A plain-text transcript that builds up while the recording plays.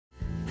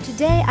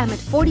Today, I'm at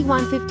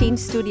 4115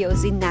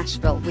 Studios in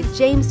Nashville with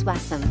James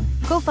Wasem,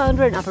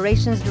 co-founder and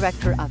operations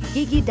director of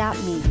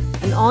Gigee.me,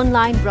 an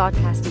online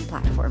broadcasting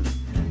platform.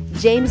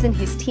 James and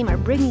his team are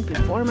bringing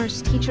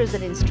performers, teachers,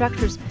 and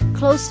instructors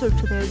closer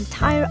to their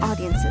entire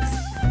audiences,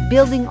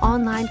 building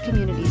online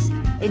communities,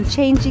 and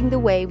changing the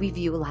way we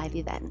view live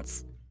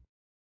events.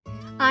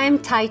 I'm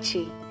Tai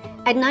Chi.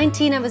 At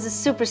 19, I was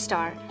a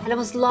superstar, and I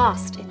was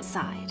lost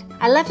inside.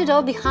 I left it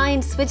all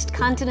behind, switched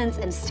continents,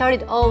 and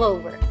started all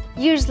over.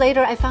 Years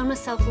later, I found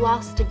myself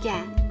lost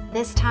again,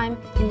 this time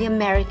in the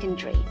American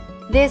dream.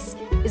 This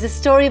is a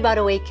story about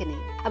awakening,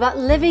 about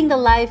living the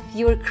life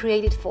you were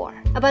created for,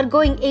 about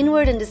going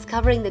inward and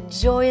discovering the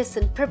joyous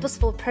and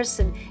purposeful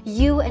person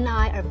you and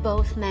I are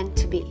both meant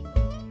to be.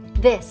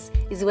 This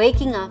is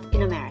Waking Up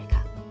in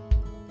America.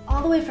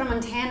 All the way from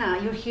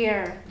Montana, you're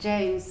here,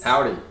 James.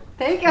 Howdy.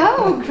 Thank you.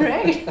 Oh,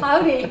 great.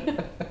 Howdy.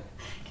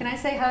 Can I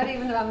say howdy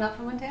even though I'm not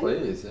from Montana?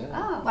 Please, yeah.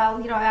 Oh,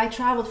 well, you know, I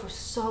traveled for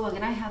so long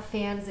and I have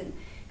fans in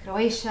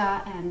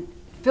Croatia and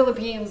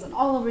Philippines and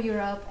all over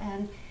Europe,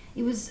 and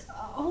it was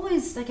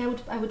always like I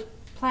would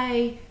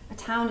play a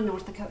town in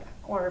North Dakota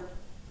or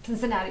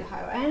Cincinnati,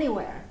 Ohio, or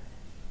anywhere,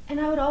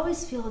 and I would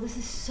always feel this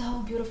is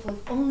so beautiful.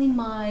 If only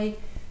my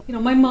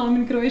mom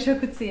in Croatia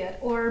could see it,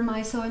 or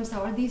my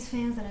so-and-so, or these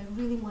fans that I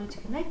really wanted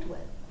to connect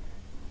with.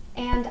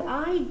 And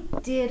I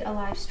did a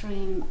live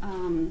stream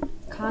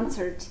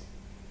concert,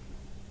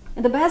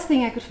 and the best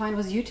thing I could find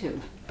was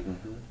YouTube.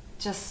 Mm-hmm.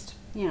 Just,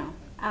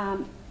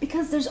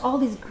 because there's all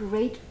these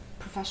great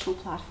professional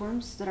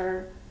platforms that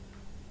are,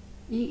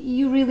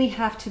 you really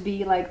have to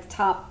be like the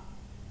top,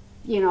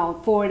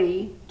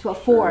 40 to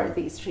afford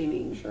these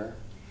streaming. Sure.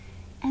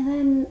 And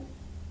then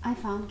I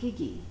found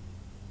Gigee.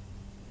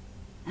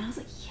 And I was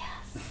like,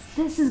 yes,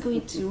 this is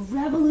going to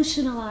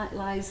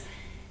revolutionize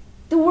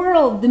the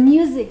world, the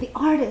music, the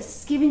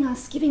artists,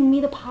 giving me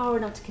the power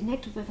now to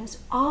connect with my fans,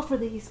 to offer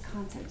these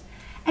concerts.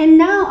 And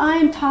now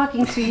I'm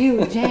talking to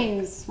you,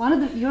 James.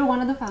 You're one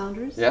of the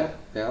founders. Yeah.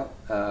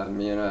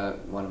 Me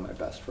and one of my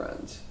best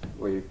friends.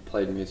 We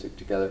played music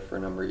together for a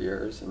number of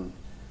years and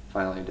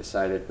finally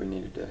decided we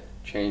needed to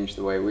change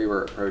the way we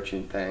were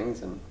approaching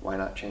things, and why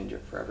not change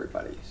it for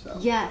everybody? So.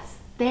 Yes,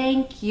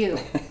 thank you.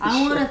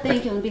 I want to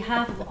thank you on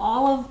behalf of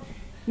all of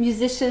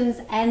musicians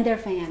and their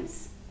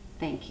fans.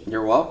 Thank you.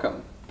 You're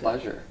welcome.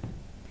 Pleasure.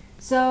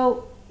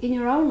 So, in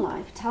your own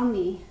life, tell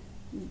me,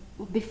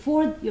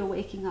 before your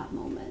waking up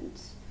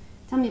moment,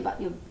 tell me about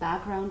your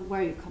background,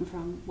 where you come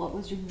from, what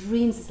was your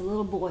dreams as a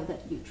little boy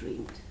that you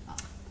dreamed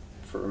of?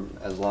 For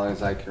as long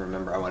as I can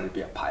remember, I wanted to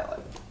be a pilot.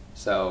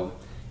 So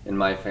in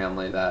my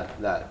family, that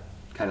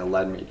kind of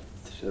led me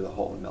to the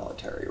whole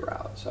military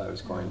route. So I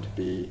was going to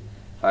be,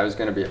 if I was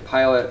going to be a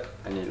pilot,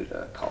 I needed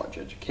a college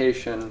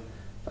education.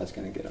 If I was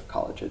going to get a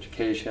college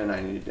education, I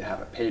needed to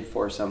have it paid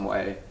for some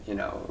way. We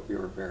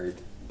were a very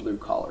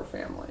blue-collar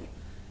family.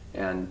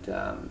 And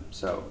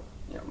so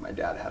my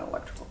dad had an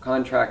electrical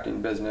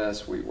contracting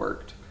business. We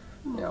worked,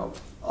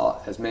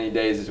 as many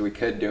days as we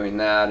could doing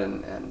that,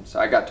 and so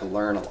I got to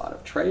learn a lot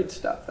of trade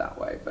stuff that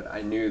way. But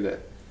I knew that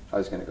if I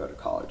was going to go to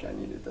college, I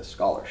needed a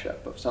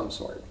scholarship of some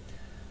sort.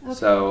 Okay.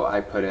 So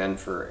I put in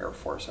for Air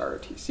Force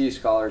ROTC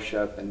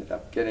scholarship, ended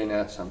up getting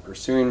it. So I'm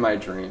pursuing my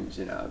dreams.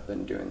 I've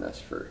been doing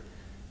this for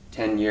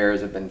 10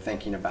 years. I've been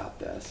thinking about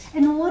this.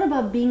 And what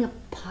about being a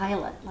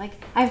pilot?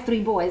 Like, I have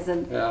 3 boys,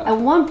 and at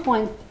one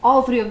point,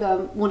 all 3 of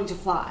them wanted to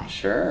fly.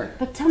 Sure.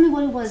 But tell me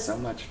what it was. So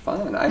much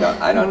fun. I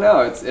don't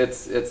know. It's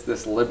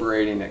this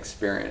liberating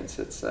experience.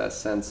 It's a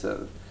sense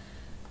of,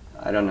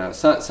 I don't know.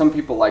 Some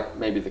people like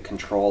maybe the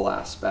control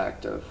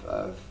aspect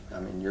of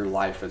your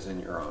life is in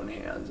your own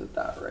hands at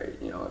that rate.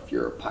 If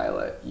you're a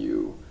pilot,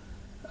 you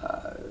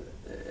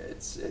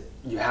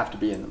have to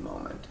be in the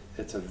moment.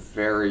 It's a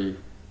very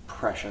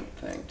prescient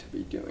thing to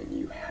be doing.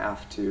 You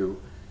have to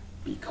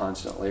be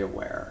constantly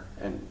aware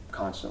and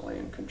constantly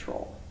in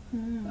control.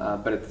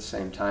 But at the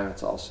same time,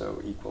 it's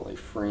also equally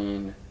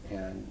freeing,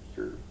 and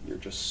you're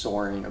just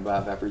soaring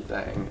above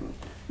everything.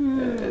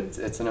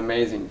 It's an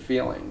amazing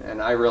feeling,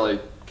 and I really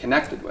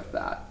connected with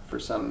that for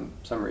some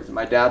reason.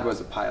 My dad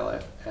was a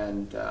pilot,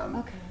 and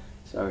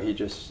so he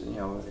just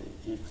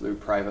he flew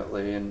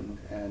privately, and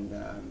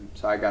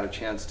so I got a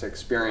chance to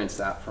experience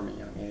that from a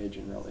young age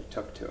and really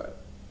took to it.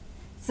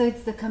 So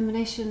it's the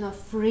combination of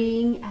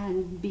freeing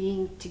and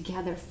being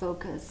together,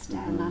 focused,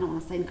 and I don't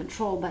want to say in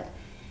control,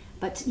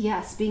 but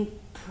yes, being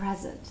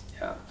present.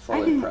 Yeah,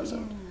 fully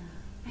present.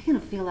 Yeah. I kind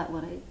of feel that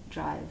when I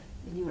drive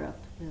in Europe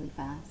really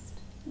fast.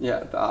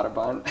 Yeah, the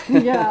Autobahn.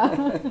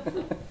 Yeah.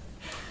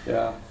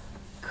 Yeah.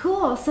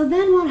 Cool. So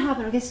then what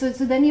happened? Okay, so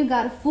then you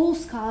got a full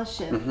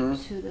scholarship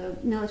to the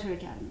military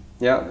academy.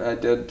 Yeah, I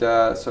did.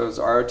 So it was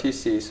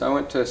ROTC. So I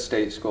went to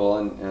state school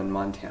in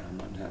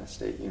Montana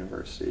State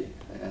University,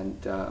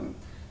 and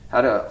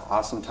had an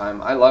awesome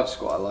time. I love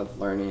school. I love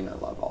learning. I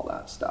love all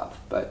that stuff.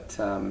 But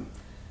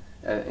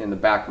in the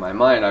back of my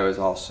mind, I was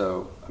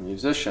also a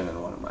musician,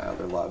 and one of my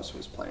other loves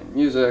was playing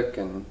music.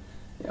 And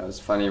it was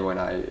funny, when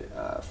I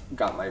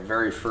got my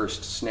very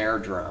first snare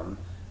drum,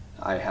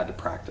 I had to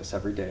practice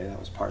every day. That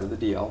was part of the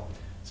deal.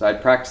 So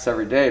I'd practice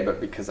every day, but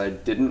because I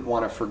didn't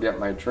want to forget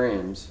my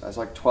dreams, I was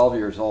like 12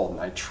 years old, and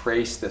I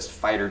traced this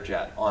fighter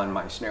jet on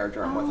my snare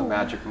drum with a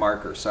magic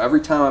marker. So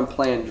every time I'm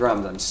playing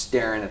drums, I'm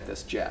staring at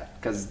this jet,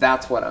 because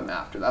that's what I'm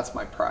after. That's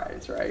my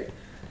prize, right?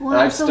 Wow,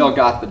 and I've so still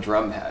got the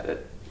drum head.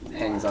 It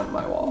hangs on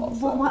my wall.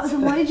 So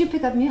why did you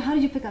pick up how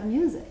did you pick up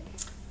music?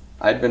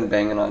 I'd been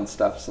banging on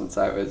stuff since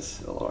I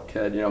was a little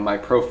kid. You know, my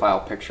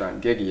profile picture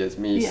on Gigee is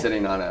me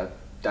sitting on a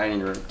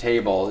dining room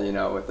table, you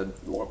know, with a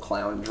little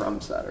clown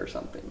drum set or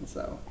something.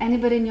 So.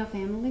 Anybody in your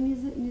family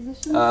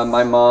musicians?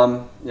 My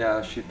mom,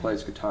 yeah, she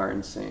plays guitar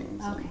and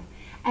sings. Okay.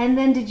 And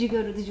then did you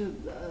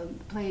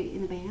play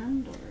in a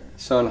band or?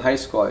 So in high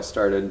school I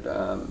started,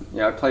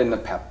 I played in the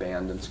pep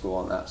band in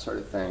school and that sort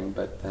of thing.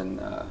 But then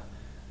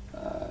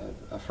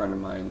a friend of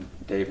mine,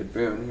 David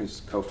Boone,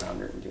 who's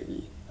co-founder in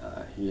Gigee,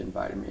 he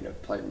invited me to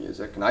play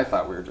music, and I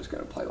thought we were just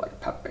going to play like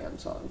pep band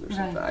songs or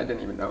something. Right. I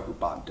didn't even know who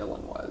Bob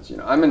Dylan was. You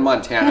know, I'm in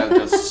Montana,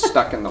 just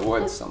stuck in the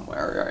woods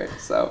somewhere, right?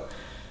 So,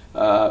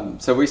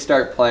 so we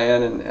start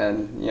playing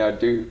and you know,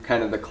 do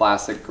kind of the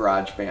classic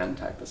garage band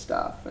type of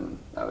stuff. And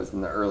that was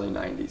in the early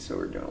 '90s, so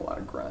we were doing a lot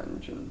of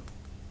grunge and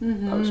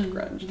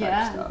post-grunge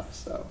type stuff.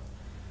 So,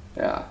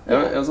 yeah,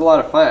 it was a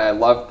lot of fun. I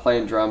loved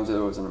playing drums. It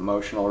was an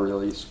emotional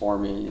release for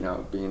me. You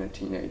know, being a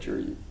teenager,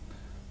 you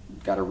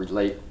got to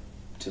relate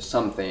to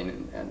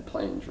something, and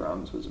playing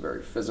drums was a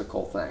very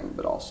physical thing,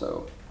 but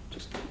also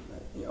just,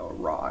 you know, a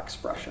raw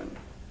expression.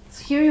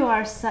 So here you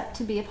are, set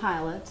to be a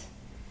pilot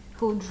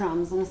who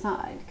drums on the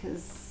side,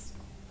 because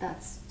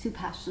that's two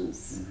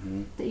passions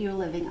that you're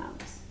living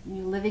out.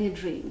 You're living a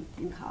dream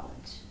in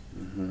college.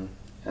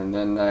 And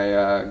then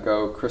I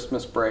go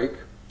Christmas break.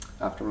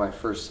 After my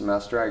first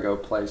semester, I go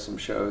play some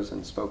shows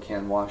in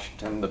Spokane,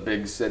 Washington, the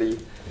big city.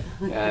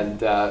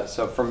 And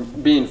so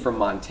being from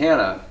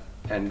Montana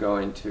and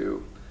going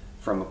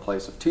from a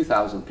place of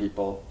 2,000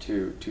 people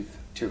to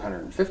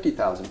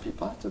 250,000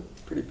 people, that's a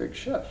pretty big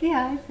shift.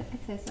 Yeah,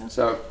 I'd say so.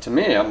 So to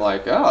me, I'm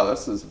like, oh,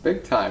 this is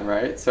big time,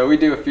 right? So we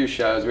do a few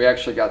shows. We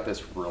actually got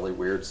this really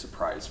weird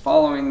surprise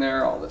following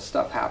there. All this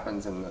stuff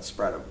happens in the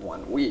spread of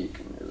 1 week,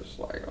 and you're just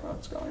like, oh,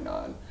 what's going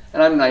on?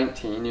 And I'm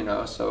 19, you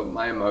know, so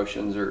my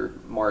emotions are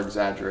more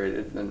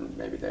exaggerated than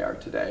maybe they are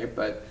today.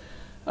 But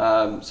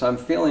so I'm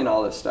feeling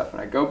all this stuff,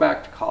 and I go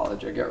back to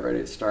college. I get ready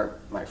to start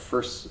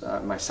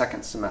my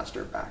second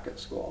semester back at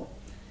school,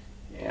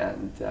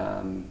 and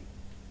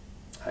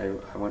I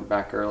went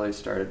back early,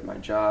 started my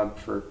job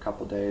for a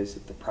couple days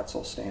at the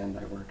pretzel stand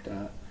I worked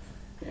at,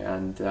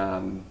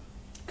 and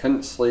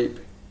couldn't sleep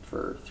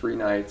for 3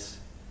 nights,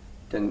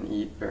 didn't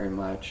eat very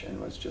much,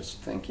 and was just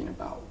thinking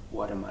about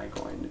what am I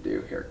going to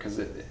do here, because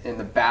in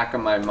the back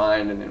of my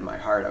mind and in my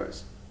heart I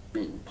was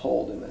being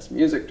pulled in this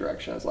music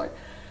direction. I was like,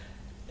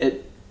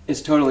 it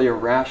is totally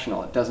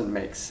irrational. It doesn't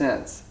make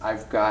sense.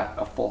 I've got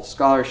a full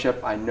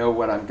scholarship. I know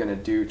what I'm going to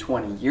do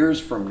 20 years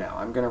from now.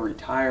 I'm going to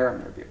retire. I'm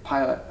going to be a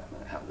pilot. I'm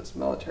going to have this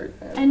military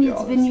family. And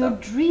it's been your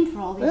dream for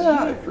all these years.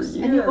 Yeah, for years.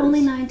 And you're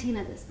only 19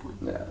 at this point.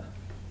 Yeah.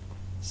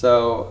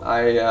 So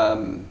I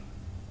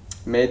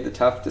made the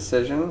tough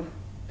decision.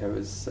 It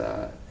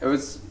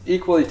was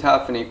equally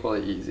tough and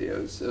equally easy. It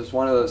was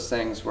one of those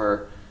things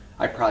where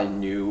I probably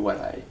knew what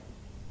I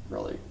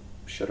really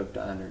should have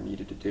done or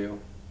needed to do.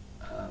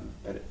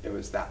 But it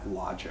was that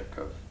logic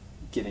of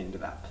getting to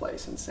that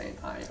place and saying,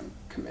 I am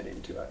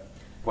committing to it.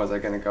 Was I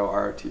going to go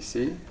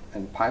ROTC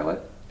and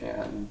pilot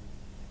and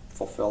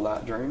fulfill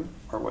that dream?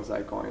 Or was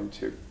I going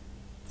to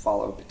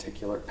follow a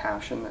particular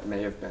passion that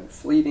may have been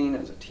fleeting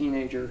as a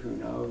teenager? Who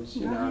knows?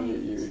 You know,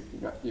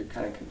 you're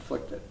kind of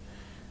conflicted.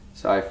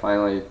 So I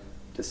finally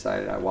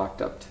decided. I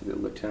walked up to the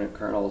lieutenant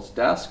colonel's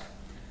desk,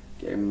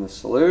 gave him the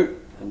salute,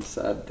 and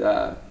said,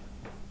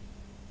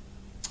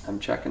 I'm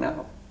checking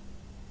out.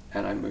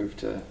 And I moved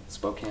to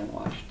Spokane,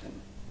 Washington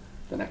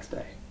the next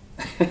day.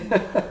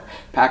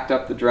 Packed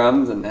up the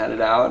drums and headed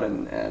out,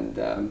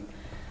 and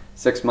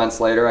 6 months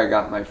later I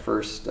got my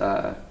first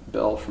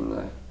bill from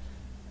the,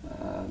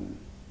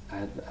 I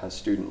had a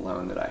student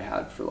loan that I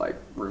had for like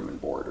room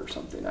and board or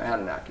something. I had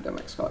an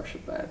academic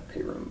scholarship, but I had to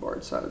pay room and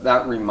board. So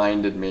that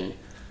reminded me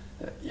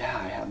that, yeah,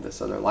 I had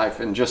this other life.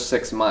 In just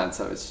 6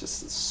 months, I was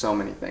just, so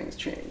many things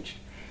changed.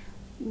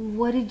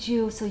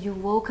 So you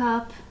woke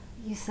up,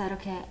 you said,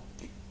 okay,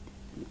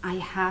 I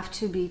have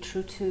to be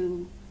true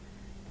to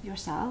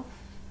yourself?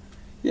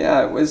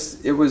 Yeah, it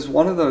was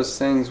one of those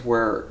things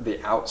where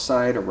the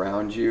outside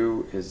around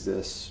you is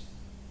this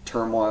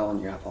turmoil,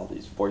 and you have all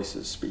these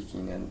voices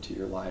speaking into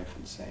your life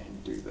and saying,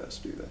 do this,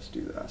 do this,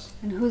 do this.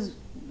 And whose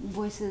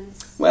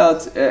voices?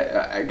 Well,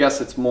 I guess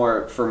it's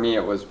more, for me,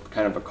 it was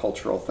kind of a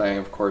cultural thing.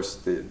 Of course,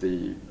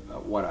 the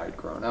what I'd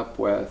grown up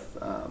with,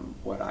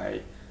 what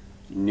I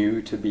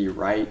knew to be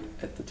right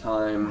at the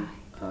time,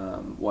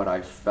 what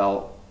I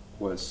felt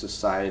was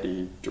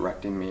society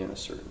directing me in a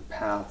certain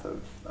path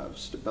of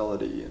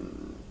stability,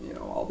 and you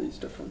know, all these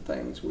different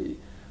things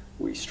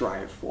we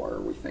strive for,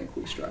 we think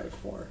we strive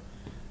for.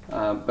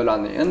 But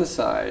on the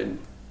inside,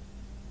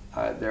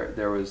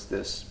 there was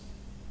this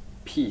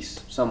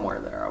piece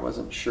somewhere there. I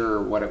wasn't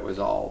sure what it was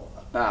all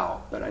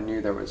about, but I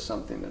knew there was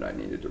something that I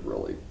needed to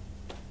really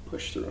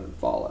push through and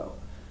follow.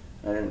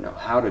 I didn't know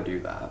how to do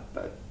that,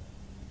 but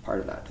part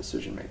of that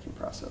decision-making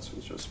process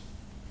was just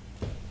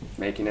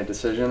making a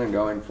decision and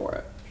going for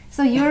it.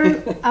 So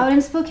you're out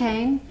in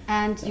Spokane,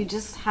 and you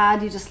just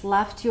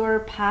left your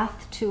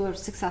path to a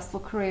successful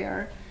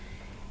career,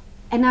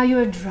 and now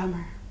you're a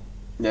drummer.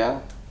 Yeah,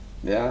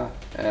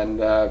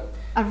 and a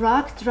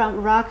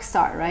rock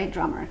star, right?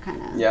 Drummer,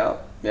 kind of. Yeah.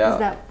 Is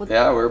that what?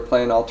 Yeah, we were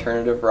playing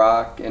alternative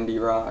rock,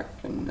 indie rock,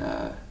 and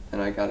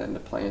I got into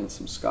playing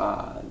some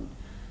ska, and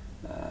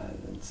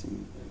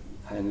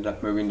I ended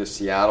up moving to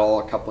Seattle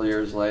a couple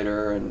years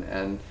later,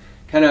 and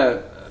kind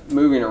of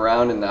moving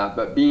around in that,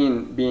 but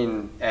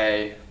being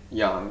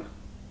young,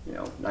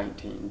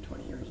 19,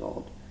 20 years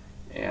old,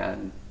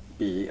 and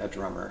be a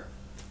drummer.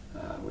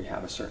 We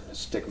have a certain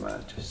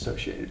stigma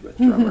associated with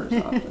drummers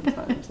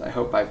oftentimes. I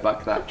hope I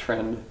buck that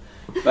trend.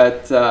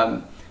 But,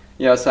 so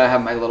I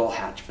have my little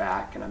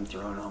hatchback, and I'm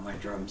throwing all my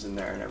drums in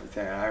there and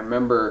everything. I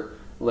remember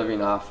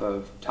living off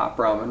of Top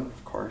Ramen,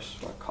 of course.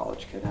 What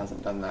college kid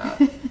hasn't done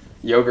that?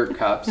 Yogurt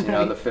cups, the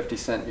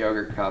 50-cent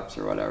yogurt cups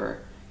or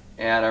whatever.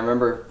 And I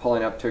remember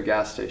pulling up to a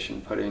gas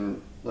station,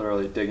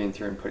 literally digging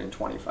through and putting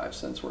 25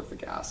 cents worth of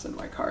gas in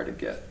my car to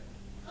get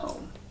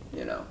home,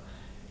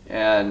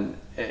 And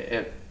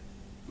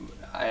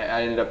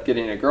I ended up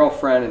getting a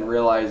girlfriend and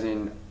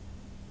realizing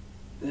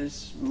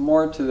there's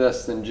more to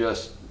this than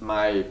just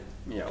my,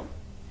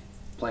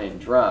 playing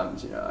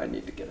drums. I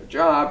need to get a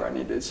job, or I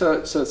need to,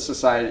 so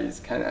society's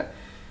kind of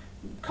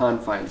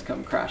confines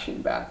come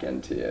crashing back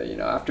into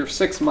you. After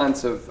 6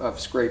 months of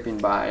scraping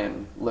by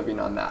and living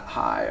on that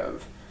high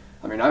of,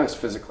 I was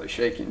physically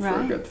shaking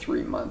for a good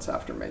 3 months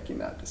after making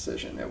that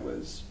decision. It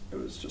was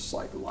just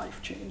like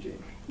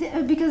life-changing.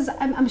 Because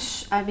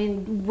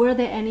were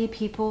there any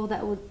people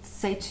that would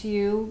say to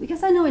you,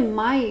 because I know in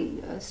my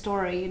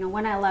story,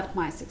 when I left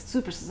my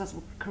super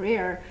successful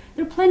career,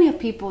 there were plenty of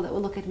people that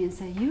would look at me and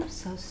say, "You're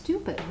so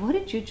stupid. What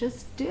did you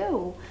just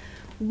do?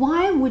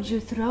 Why would you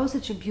throw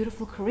such a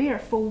beautiful career?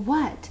 For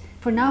what?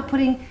 For now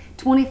putting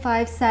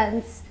 25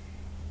 cents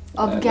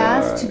of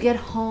gas to get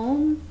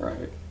home?"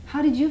 Right.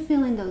 How did you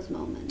feel in those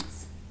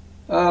moments?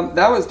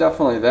 That was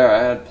definitely there.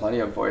 I had plenty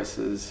of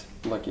voices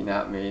looking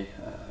at me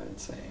and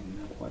saying,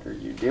 "What are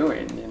you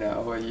doing?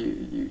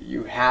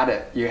 You had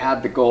it. You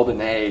had the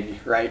golden egg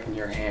right in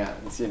your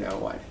hands.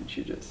 Why didn't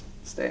you just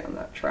stay on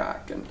that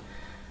track?" And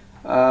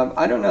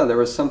I don't know. There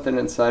was something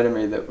inside of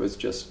me that was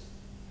just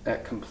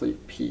at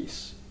complete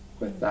peace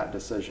with that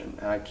decision,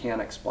 and I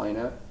can't explain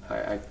it.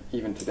 I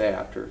even today,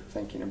 after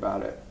thinking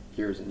about it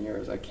years and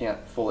years, I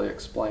can't fully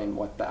explain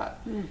what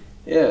that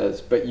is,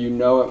 but you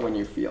know it when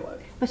you feel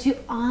it. But you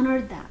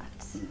honored that.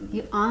 Mm-hmm.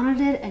 You honored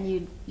it, and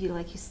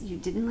you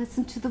didn't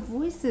listen to the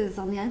voices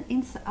on the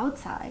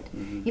outside.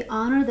 Mm-hmm. You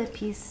honored that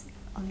piece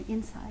on the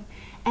inside,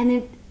 and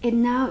it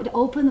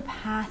opened the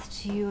path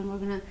to you. And we're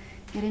gonna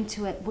get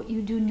into it. What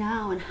you do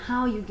now and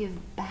how you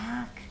give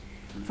back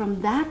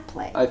from that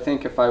place. I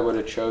think if I would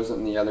have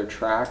chosen the other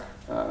track,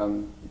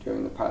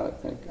 doing the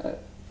pilot thing,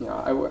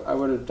 I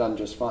would have done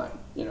just fine.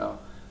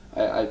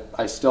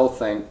 I still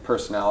think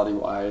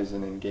personality-wise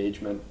and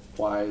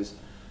engagement-wise,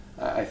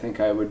 I think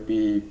I would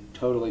be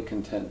totally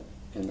content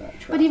in that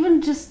track. But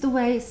even just the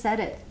way he said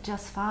it,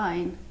 just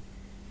fine,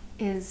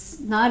 is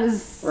not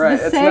as right,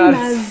 the same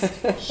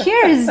as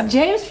here is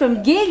James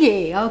from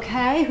Gigee,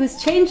 okay,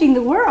 who's changing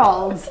the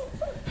world.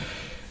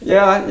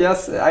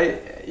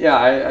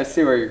 I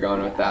see where you're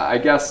going with that. I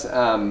guess,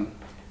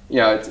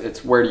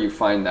 it's where do you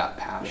find that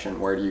passion?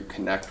 Where do you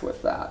connect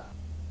with that?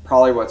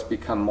 Probably what's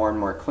become more and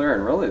more clear,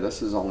 and really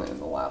this is only in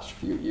the last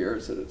few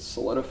years that it's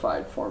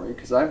solidified for me,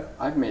 because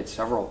I've made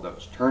several of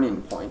those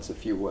turning points,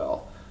 if you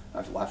will.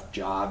 I've left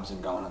jobs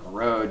and gone on the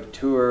road to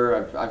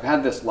tour. I've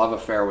had this love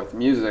affair with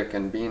music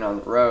and being on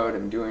the road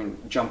and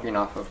jumping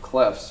off of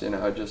cliffs,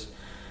 just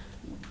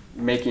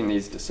making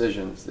these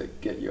decisions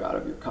that get you out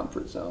of your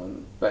comfort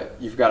zone. But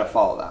you've got to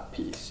follow that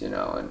piece,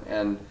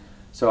 and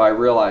so I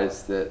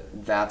realized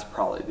that that's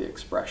probably the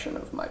expression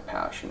of my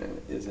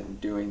passion is in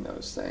doing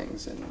those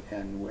things,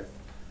 and with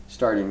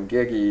starting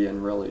Gigee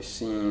and really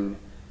seeing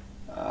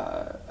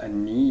a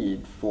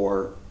need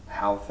for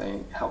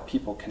how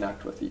people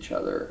connect with each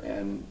other,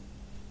 and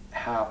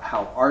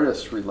how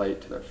artists relate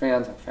to their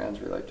fans, how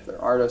fans relate to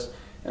their artists,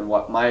 and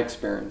what my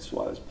experience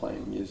was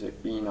playing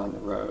music, being on the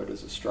road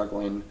as a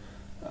struggling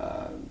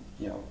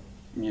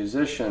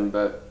musician,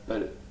 but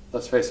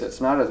let's face it,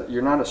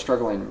 you're not a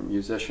struggling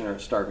musician or a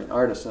starving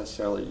artist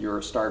necessarily. You're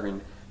a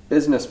starving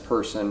business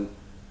person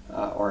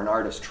or an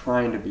artist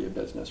trying to be a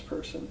business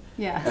person.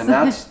 Yes. And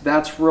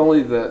that's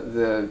really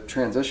the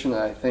transition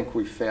that I think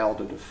we fail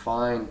to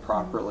define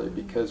properly,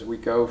 because we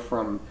go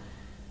from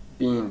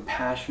being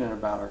passionate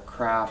about our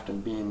craft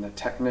and being the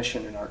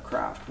technician in our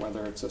craft,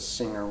 whether it's a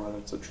singer, whether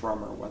it's a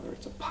drummer, whether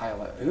it's a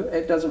pilot.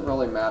 It doesn't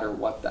really matter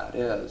what that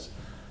is.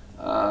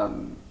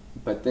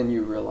 But then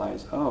you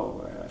realize,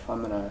 if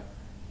I'm going to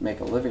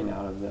make a living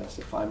out of this,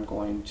 if I'm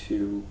going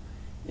to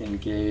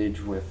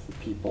engage with the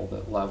people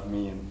that love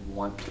me and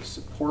want to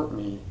support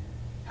me,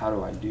 how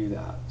do I do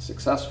that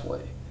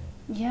successfully?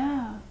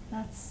 Yeah,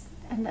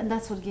 And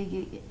that's what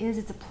Gigee is.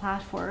 It's a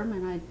platform,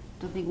 and I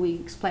don't think we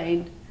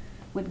explained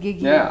what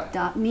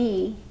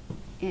Gigee.me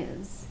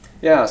is.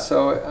 Yeah,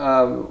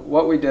 so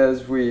what we did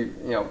is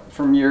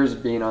from years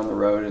of being on the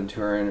road and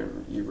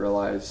touring, you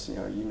realize,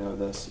 you know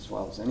this as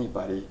well as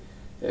anybody.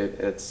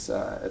 It's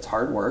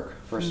hard work,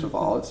 first of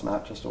all. It's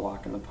not just a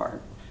walk in the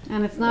park.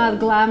 And it's not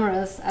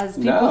glamorous as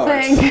people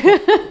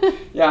think.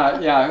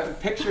 Yeah.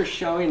 Picture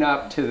showing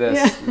up to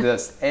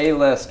this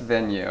A-list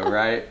venue,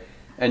 right?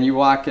 And you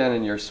walk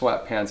in your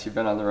sweatpants. You've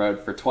been on the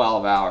road for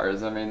 12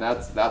 hours. I mean,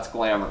 that's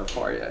glamour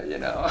for you,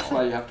 That's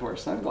why you have to wear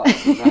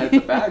sunglasses to hide the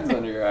bags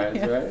under your eyes,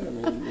 right?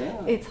 I mean,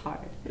 yeah. It's hard.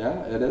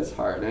 Yeah, it is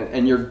hard,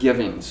 and you're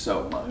giving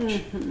so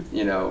much.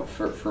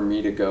 For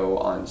me to go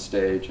on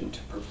stage and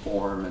to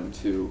perform and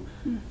to,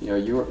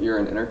 you're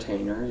an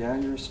entertainer. Yeah,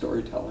 you're a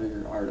storyteller. You're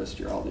an artist.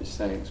 You're all these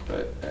things,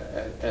 but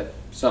at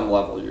some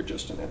level, you're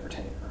just an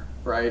entertainer,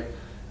 right?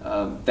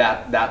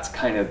 That's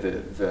kind of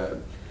the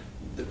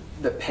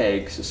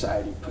peg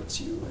society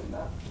puts you in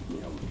that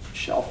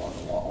shelf on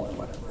the wall or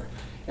whatever.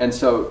 And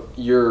so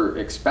you're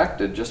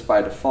expected just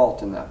by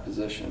default in that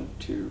position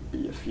to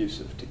be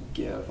effusive, to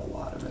give a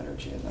lot of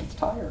energy, and that's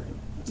tiring.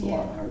 It's a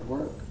lot of hard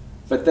work.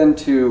 But then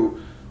to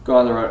go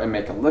on the road and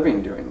make a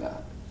living doing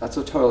that, that's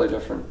a totally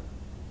different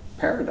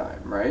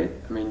paradigm, right?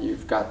 I mean,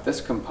 you've got this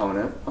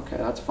component, okay,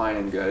 that's fine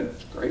and good,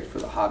 great for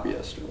the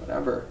hobbyist or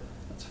whatever,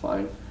 that's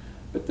fine.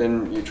 But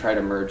then you try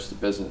to merge the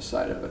business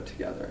side of it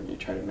together and you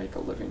try to make a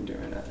living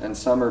doing it. And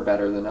some are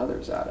better than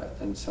others at it.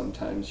 And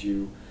sometimes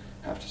you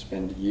have to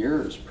spend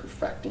years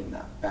perfecting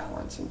that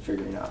balance and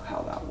figuring out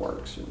how that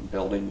works and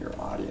building your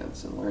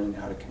audience and learning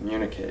how to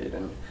communicate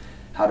and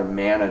how to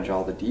manage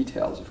all the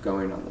details of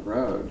going on the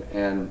road.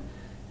 And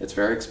it's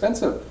very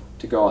expensive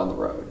to go on the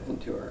road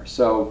and tour.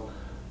 So,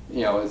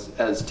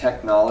 as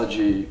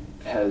technology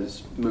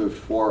has moved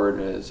forward,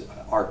 as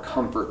our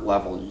comfort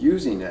level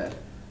using it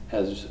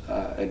has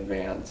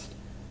advanced,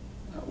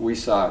 we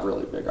saw a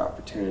really big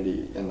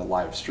opportunity in the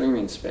live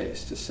streaming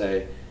space to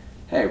say,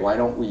 hey, why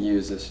don't we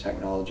use this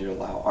technology to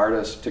allow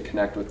artists to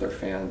connect with their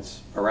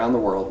fans around the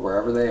world,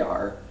 wherever they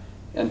are,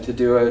 and to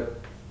do it,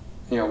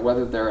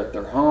 whether they're at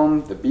their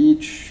home, the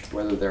beach,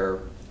 whether they're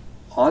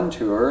on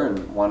tour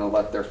and want to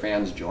let their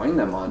fans join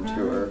them on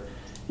tour,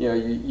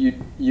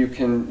 you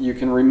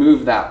can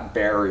remove that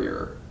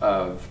barrier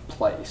of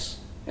place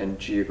and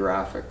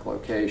geographic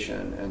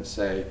location and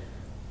say,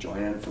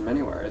 join in from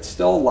anywhere. It's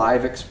still a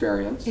live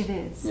experience. It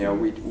is.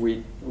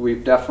 We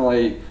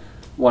definitely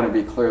want to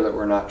be clear that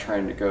we're not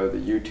trying to go the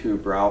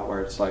YouTube route where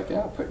it's like,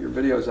 put your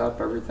videos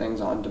up, everything's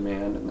on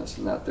demand and this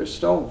and that. There's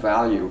still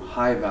value,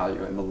 high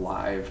value in the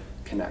live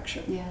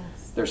connection.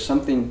 Yes. There's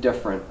something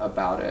different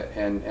about it,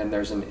 and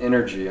there's an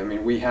energy. I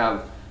mean, we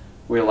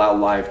allow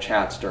live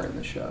chats during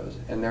the shows,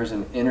 and there's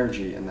an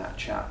energy in that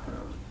chat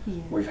room.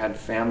 Yeah. We've had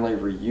family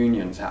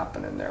reunions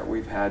happen in there.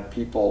 We've had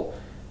people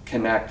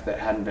connect that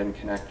hadn't been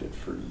connected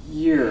for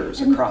years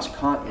across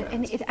continents.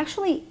 And it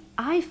actually,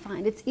 I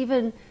find it's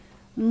even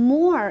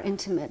more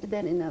intimate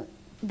than in a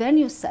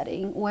venue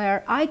setting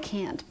where I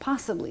can't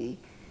possibly,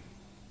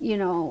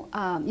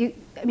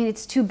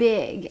 it's too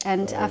big.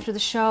 And after the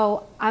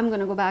show, I'm going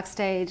to go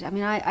backstage. I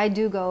mean, I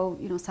do go,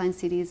 sign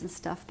CDs and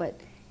stuff, but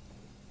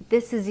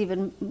this is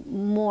even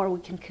more we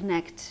can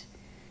connect.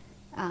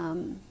 I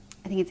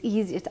think it's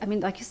easier. I mean,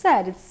 like you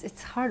said,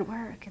 it's hard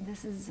work, and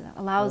this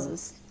allows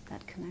us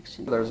that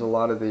connection. There's a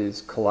lot of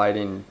these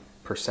colliding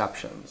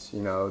perceptions,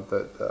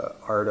 that the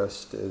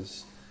artist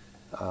is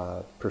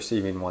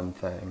perceiving one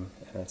thing,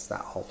 and it's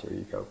that alter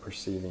ego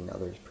perceiving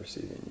others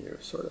perceiving you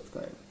sort of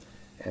thing.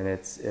 And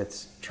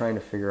it's trying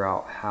to figure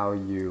out how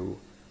you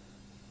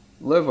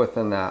live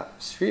within that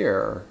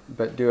sphere,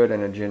 but do it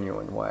in a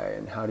genuine way,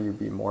 and how do you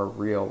be more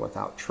real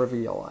without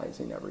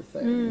trivializing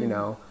everything,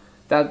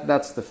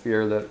 That's the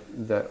fear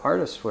that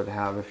artists would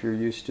have if you're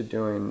used to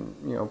doing,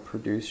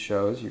 produced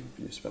shows. You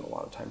spend a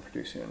lot of time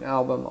producing an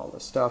album, all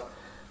this stuff.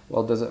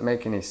 Well, does it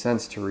make any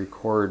sense to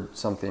record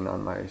something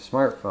on my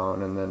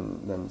smartphone and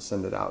then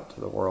send it out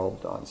to the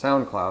world on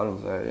SoundCloud and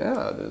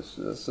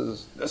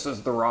say, this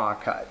is the raw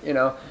cut,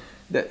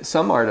 That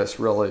some artists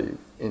really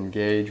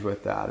engage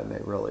with that and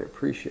they really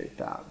appreciate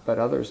that, but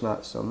others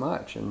not so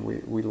much. And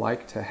we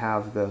like to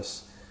have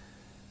this.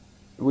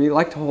 We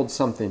like to hold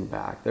something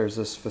back. There's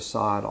this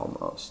facade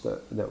almost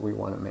that we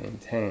want to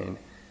maintain.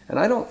 And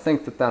I don't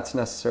think that that's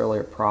necessarily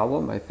a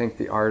problem. I think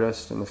the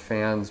artist and the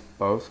fans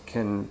both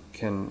can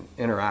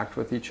interact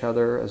with each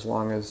other as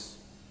long as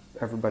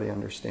everybody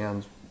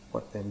understands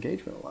what the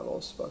engagement level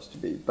is supposed to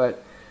be.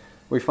 But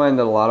we find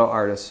that a lot of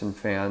artists and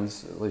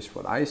fans, at least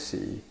what I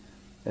see,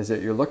 is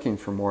that you're looking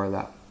for more of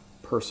that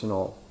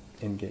personal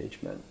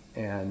engagement.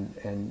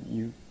 And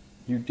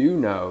you do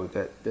know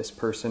that this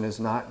person is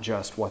not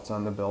just what's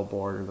on the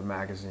billboard or the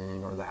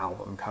magazine or the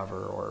album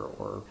cover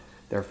or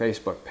their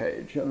Facebook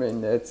page. I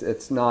mean,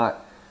 it's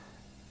not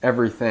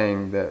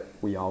everything that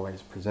we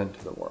always present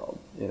to the world.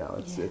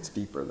 It's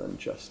deeper than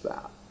just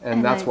that.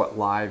 And that's what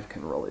live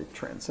can really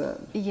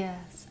transcend.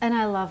 Yes, and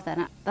I love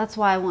that. That's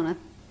why I want to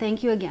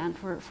thank you again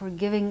for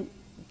giving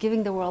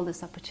giving the world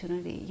this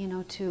opportunity, you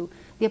know, to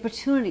the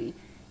opportunity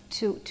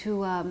to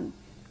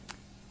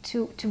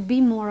be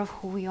more of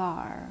who we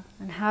are,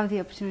 and have the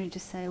opportunity to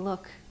say,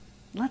 look,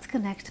 let's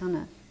connect on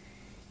a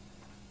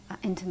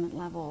intimate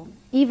level,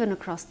 even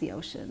across the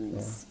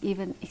oceans,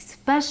 even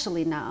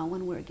especially now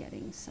when we're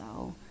getting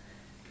so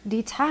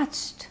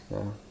detached. Yeah.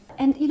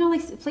 And you know,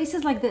 like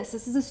places like this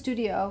is a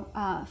studio,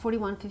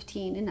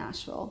 4115 in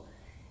Nashville,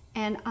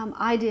 and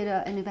I did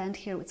an event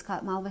here with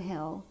Scott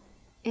Malvahill.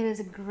 It is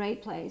a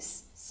great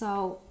place.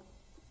 So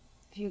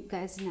if you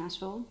guys in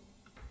Nashville,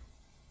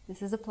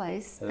 this is a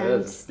place. It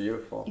is. It's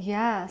beautiful.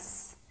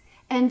 Yes.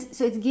 And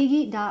so it's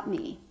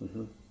gigee.me.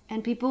 Mm-hmm.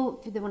 And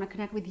people, if they want to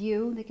connect with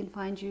you, they can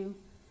find you.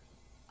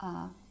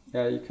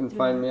 Yeah, you can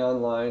find me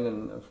online,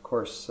 and of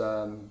course,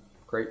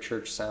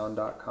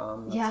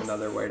 greatchurchsound.com. That's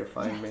another way to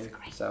find me.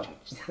 So,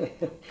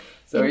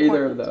 so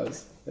either of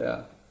those,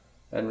 yeah.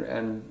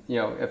 And you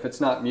know, if it's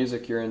not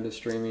music you're into,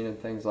 streaming and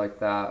things like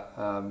that,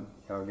 you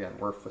know, again,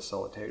 we're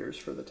facilitators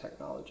for the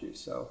technology.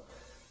 So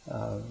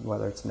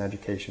whether it's an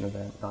education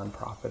event,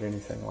 nonprofit,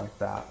 anything like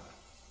that,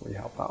 we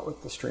help out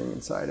with the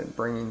streaming side and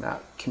bringing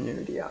that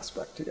community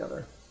aspect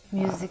together.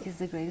 Music is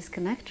the greatest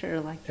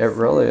connector, like it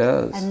really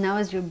is. And now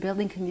as you're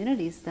building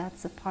communities,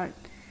 that's a part,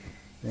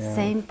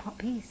 same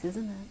piece,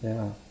 isn't it?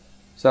 Yeah.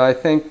 So I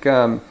think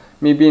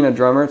me being a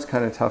drummer, it's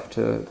kind of tough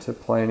to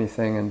play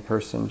anything in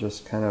person,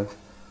 just kind of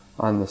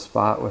on the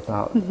spot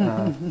without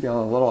feeling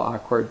a little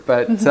awkward.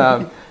 But you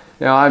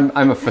know,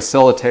 I'm a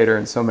facilitator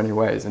in so many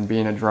ways, and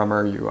being a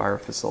drummer, you are a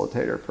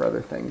facilitator for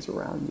other things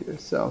around you.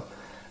 So.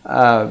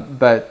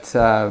 But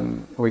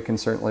we can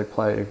certainly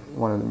play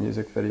one of the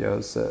music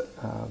videos that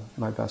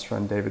my best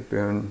friend David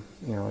Boone,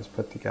 you know, has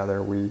put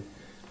together.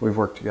 We've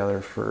worked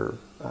together for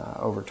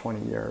over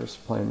 20 years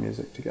playing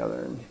music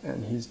together,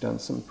 and he's done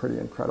some pretty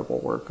incredible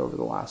work over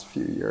the last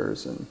few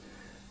years. And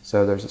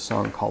so there's a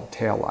song called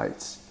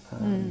Taillights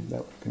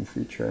that we can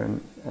feature,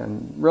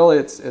 and really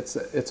it's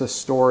a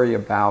story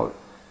about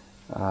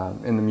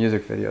in the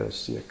music video you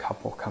see a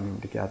couple coming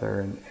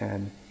together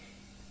and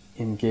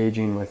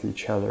engaging with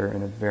each other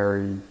in a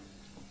very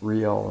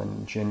real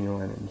and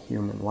genuine and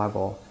human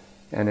level.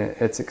 And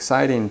it's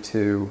exciting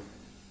to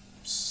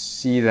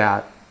see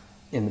that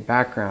in the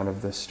background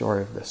of this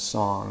story of this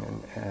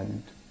song,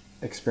 and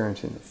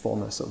experiencing the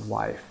fullness of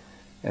life,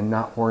 and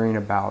not worrying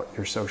about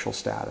your social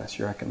status,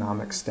 your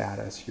economic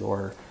status,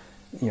 your,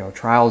 you know,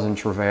 trials and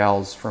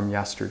travails from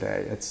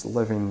yesterday. It's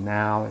living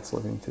now, it's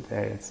living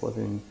today, it's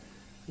living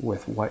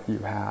with what you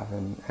have,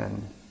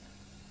 and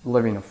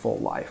living a full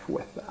life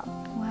with that.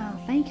 Wow,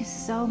 thank you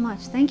so much.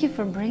 Thank you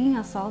for bringing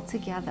us all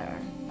together.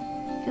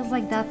 Feels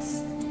like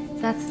that's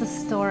the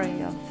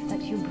story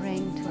that you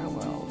bring to our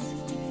world.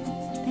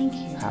 Thank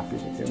you. Happy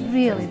to do it.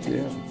 Really, thank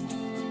you.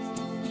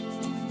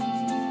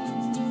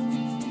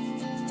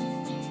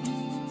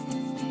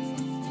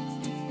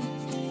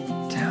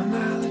 Down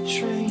by the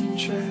train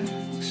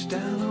tracks,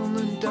 down on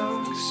the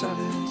dark side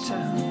of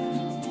town,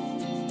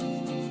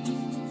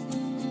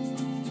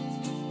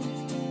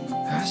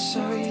 I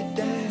saw you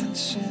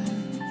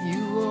dancing,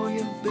 you wore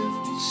your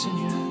boots and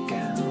your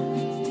gown.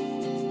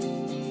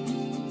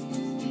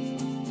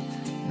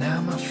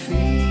 Now my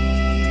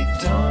feet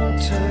don't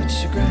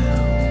touch the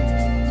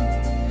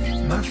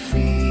ground, my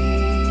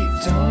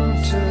feet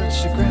don't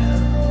touch the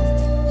ground.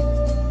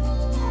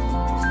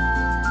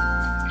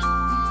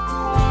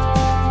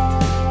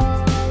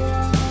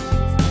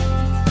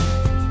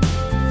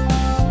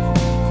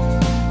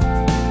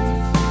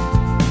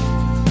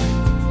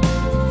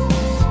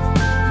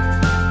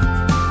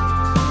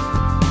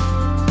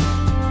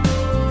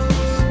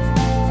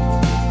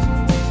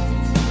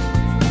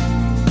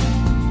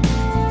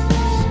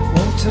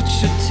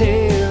 Touch the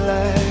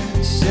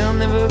taillights, they'll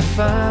never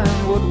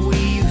find what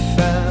we've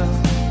found.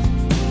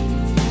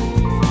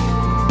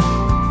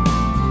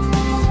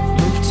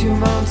 Move to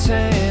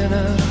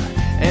Montana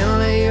and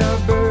lay your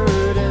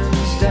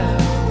burdens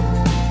down,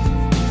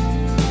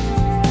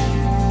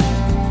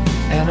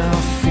 and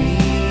our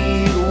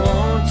feet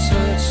won't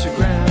touch the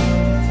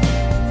ground,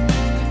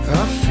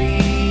 our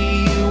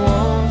feet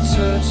won't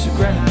touch the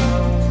ground.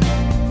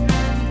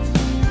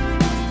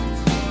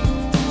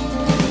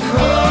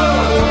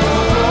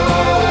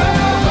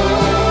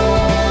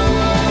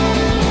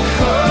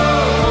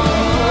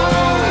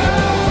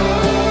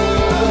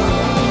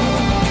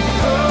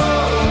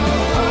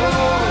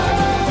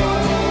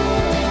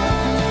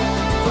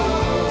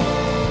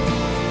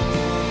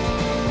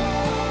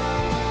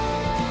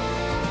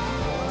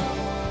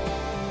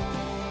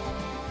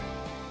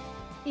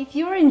 If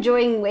you're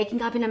enjoying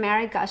Waking Up in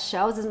America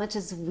shows as much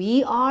as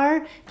we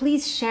are,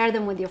 please share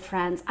them with your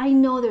friends. I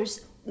know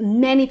there's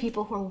many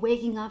people who are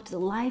waking up to the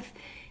life,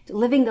 to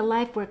living the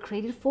life we're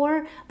created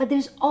for, but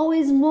there's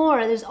always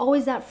more. There's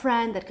always that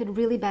friend that could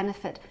really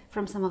benefit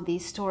from some of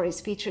these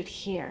stories featured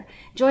here.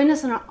 Join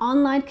us in our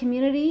online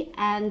community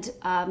and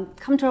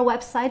come to our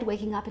website,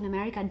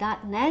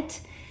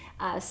 wakingupinamerica.net.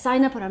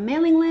 Sign up on our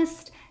mailing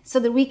list so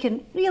that we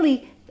can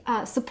really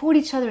support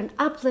each other and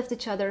uplift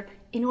each other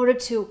in order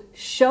to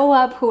show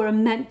up who we're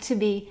meant to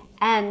be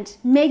and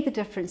make the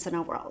difference in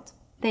our world.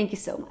 Thank you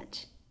so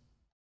much.